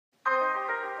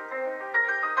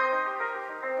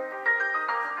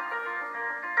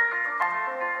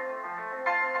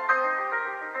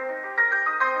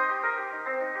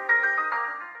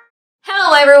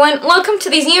everyone, welcome to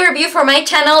this new review for my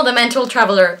channel, The Mental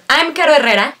Traveler. I'm Caro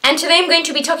Herrera, and today I'm going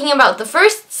to be talking about the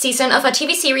first season of a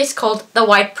TV series called The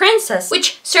White Princess,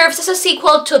 which serves as a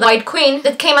sequel to The White Queen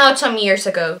that came out some years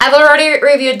ago. I've already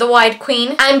reviewed The White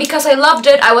Queen, and because I loved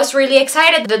it, I was really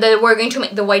excited that they were going to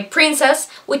make The White Princess,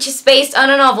 which is based on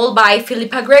a novel by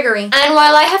Philippa Gregory. And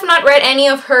while I have not read any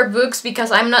of her books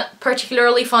because I'm not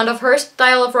particularly fond of her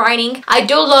style of writing, I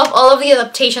do love all of the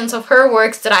adaptations of her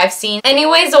works that I've seen.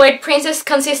 Anyways, The White Princess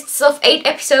consists of 8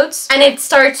 episodes, and it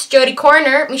stars Jodie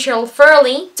Corner, Michelle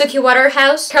Furley, Suki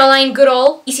Waterhouse, Caroline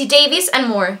Goodall, Izzy Davis, and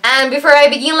more. And before I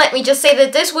begin, let me just say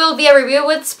that this will be a review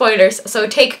with spoilers, so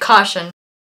take caution.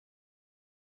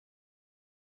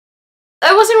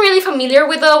 I wasn't really familiar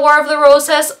with the War of the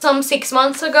Roses some 6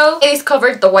 months ago. I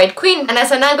discovered The White Queen, and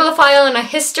as an Anglophile and a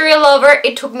history lover,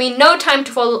 it took me no time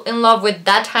to fall in love with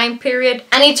that time period.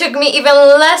 And it took me even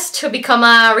less to become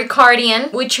a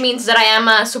Ricardian, which means that I am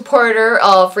a supporter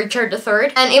of Richard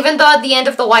III. And even though at the end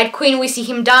of The White Queen we see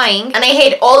him dying, and I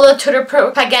hate all the Tudor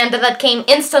propaganda that came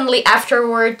instantly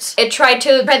afterwards, it tried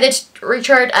to credit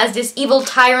Richard as this evil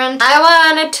tyrant. I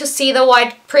wanted to see The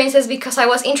White Princess because I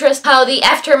was interested how the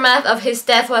aftermath of his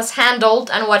death was handled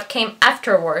and what came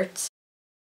afterwards.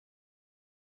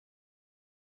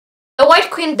 The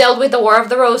White Queen dealt with the War of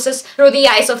the Roses through the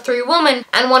eyes of 3 women,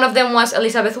 and one of them was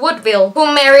Elizabeth Woodville,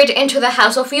 who married into the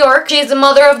House of York. She is the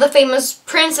mother of the famous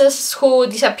princess who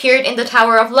disappeared in the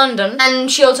Tower of London, and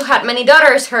she also had many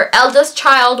daughters. Her eldest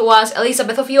child was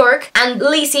Elizabeth of York, and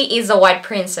Lizzie is the White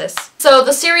Princess. So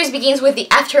the series begins with the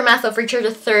aftermath of Richard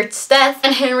III's death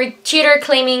and Henry Tudor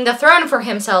claiming the throne for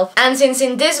himself. And since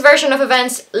in this version of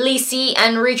events, Lizzie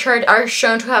and Richard are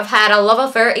shown to have had a love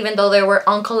affair even though they were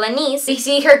uncle and niece, we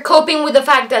see her coping with the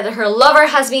fact that her lover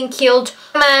has been killed,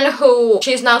 a man who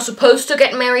she's now supposed to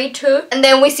get married to. And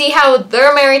then we see how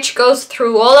their marriage goes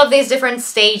through all of these different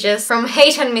stages, from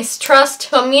hate and mistrust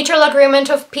to a mutual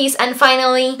agreement of peace, and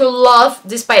finally to love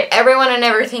despite everyone and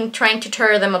everything trying to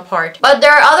tear them apart. But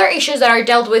there are other issues that are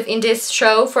dealt with in this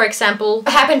show. For example,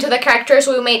 what happened to the characters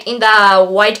we met in The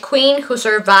White Queen who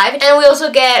survived, and we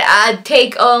also get a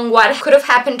take on what could have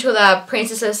happened to the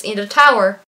princesses in the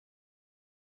tower.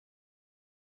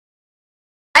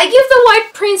 I give The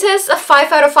White Princess a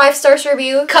 5 out of 5 stars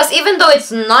review because even though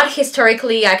it's not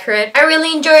historically accurate, I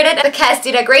really enjoyed it. The cast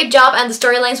did a great job and the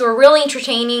storylines were really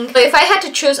entertaining. So if I had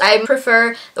to choose, I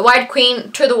prefer The White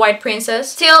Queen to The White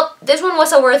Princess. Still, this one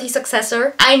was a worthy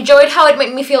successor. I enjoyed how it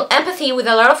made me feel empathy with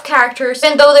a lot of characters,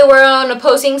 even though they were on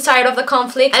opposing side of the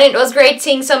conflict, and it was great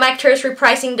seeing some actors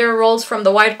reprising their roles from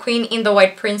The White Queen in The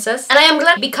White Princess. And I am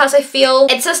glad because I feel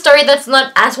it's a story that's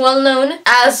not as well known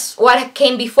as what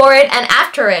came before it and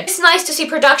after it. It's nice to see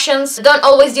productions that don't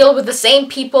always deal with the same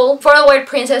people. For The White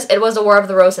Princess, it was The War of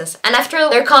the Roses. And after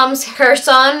there comes her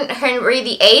son, Henry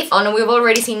VIII, and we've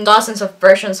already seen dozens of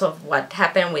versions of what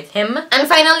happened with him. And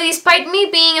finally, despite me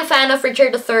being a fan of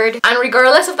Richard III, and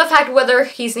regardless of the fact whether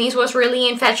his niece was really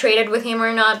infatuated with him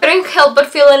or not, I couldn't help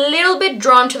but feel a little bit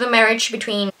drawn to the marriage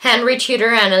between Henry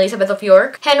Tudor and Elizabeth of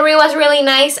York. Henry was really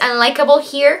nice and likable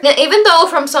here. Now, even though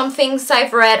from some things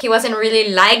I've read, he wasn't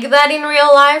really like that in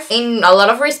real life, in a lot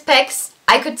of respects,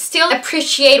 I could still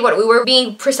appreciate what we were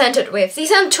being presented with.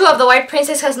 Season 2 of The White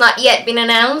Princess has not yet been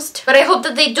announced, but I hope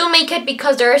that they do make it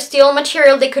because there is still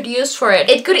material they could use for it.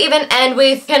 It could even end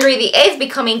with Henry VIII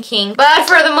becoming king. But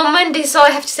for the moment, this is all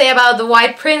I have to say about The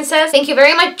White Princess. Thank you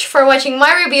very much for watching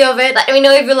my review of it. Let me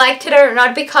know if you liked it or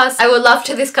not because I would love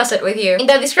to discuss it with you. In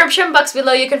the description box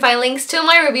below you can find links to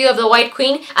my review of The White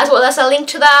Queen as well as a link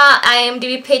to the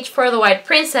IMDB page for The White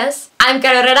Princess. I'm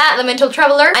Caro Herrera, the Mental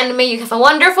Traveler, and may you have a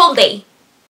wonderful day.